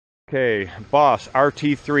Okay, Boss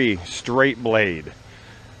RT3 straight blade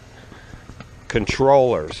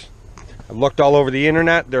controllers. I've looked all over the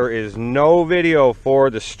internet. There is no video for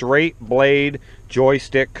the straight blade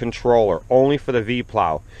joystick controller, only for the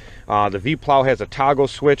V-Plow. The V-Plow has a toggle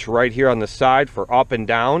switch right here on the side for up and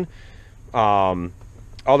down.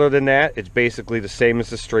 Other than that, it's basically the same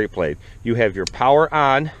as the straight blade. You have your power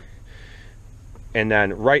on, and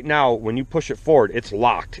then right now when you push it forward, it's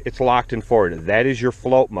locked. It's locked and forward. That is your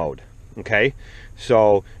float mode. Okay,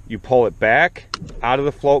 so you pull it back out of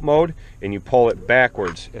the float mode and you pull it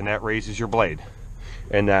backwards, and that raises your blade.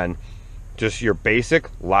 And then just your basic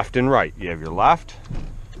left and right. You have your left,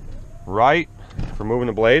 right for moving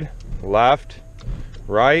the blade, left,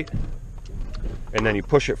 right, and then you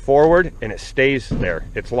push it forward and it stays there.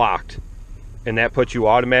 It's locked, and that puts you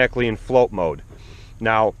automatically in float mode.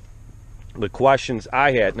 Now the questions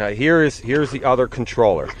I had, now here's the other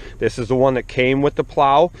controller. This is the one that came with the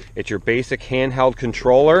plow. It's your basic handheld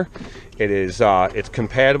controller. It is it's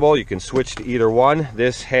compatible. You can switch to either one.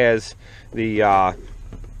 This has the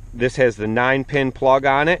 9-pin plug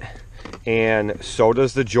on it, and so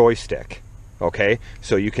does the joystick. Okay,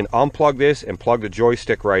 so you can unplug this and plug the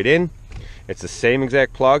joystick right in. It's the same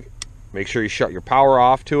exact plug. Make sure you shut your power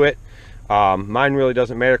off to it. Mine really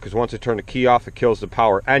doesn't matter, because once I turn the key off, it kills the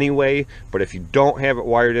power anyway. But if you don't have it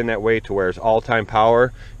wired in that way to where it's all-time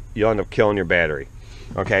power, you'll end up killing your battery.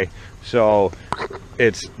 Okay, so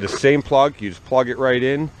it's the same plug. You just plug it right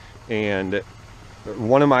in. And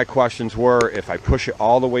one of my questions were, if I push it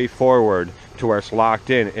all the way forward to where it's locked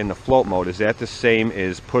in the float mode, is that the same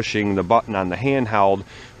as pushing the button on the handheld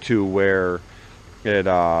to where it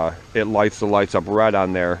lights the lights up red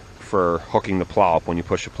on there for hooking the plow up when you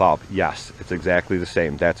push the plow up? Yes, it's exactly the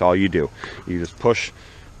same. That's all you do. You just push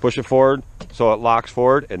it forward so it locks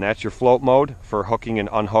forward, and that's your float mode for hooking and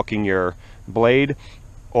unhooking your blade,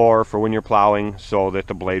 or for when you're plowing so that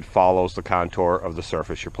the blade follows the contour of the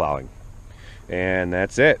surface you're plowing. And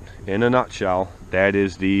that's it in a nutshell. That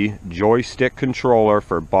is the joystick controller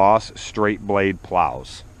for Boss straight blade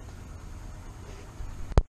plows.